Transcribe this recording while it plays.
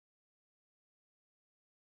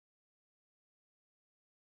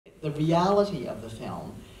the reality of the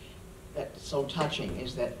film that's so touching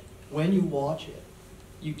is that when you watch it,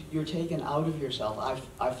 you're taken out of yourself.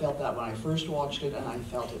 I felt that when I first watched it, and I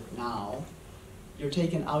felt it now. You're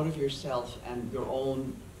taken out of yourself and your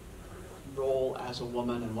own role as a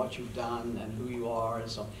woman and what you've done and who you are and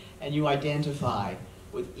so, and you identify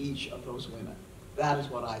with each of those women. That is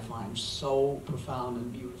what I find so profound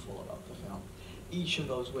and beautiful about the film. Each of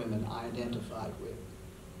those women I identified with.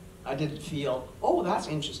 I didn't feel, oh, that's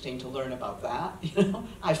interesting to learn about that, you know?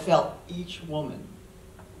 I felt each woman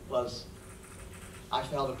was, I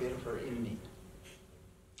felt a bit of her in me.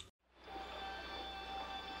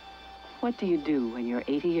 What do you do when you're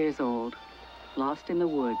 80 years old, lost in the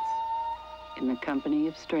woods, in the company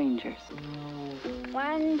of strangers?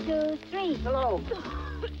 1, 2, 3. Hello.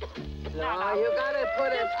 No, you gotta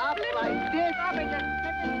put it up like this.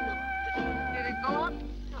 Did it go up?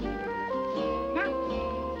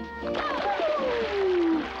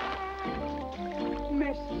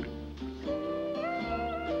 Miss.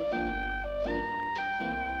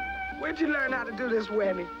 Where'd you learn how to do this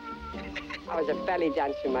whammy? I was a belly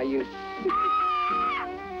dancer in my youth.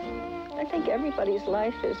 I think everybody's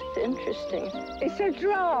life is interesting. It's a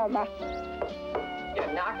drama.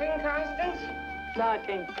 You're knocking, Constance?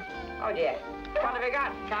 Knocking. Oh, dear. What have you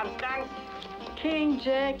got, Constance? King,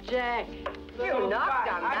 Jack, Jack. You knocked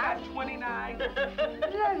on that. I got 29.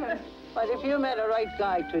 But if you met a right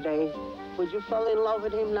guy today, would you fall in love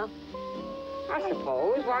with him now? I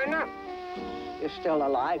suppose. Why not? You're still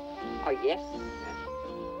alive. Oh, yes.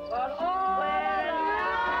 Well, all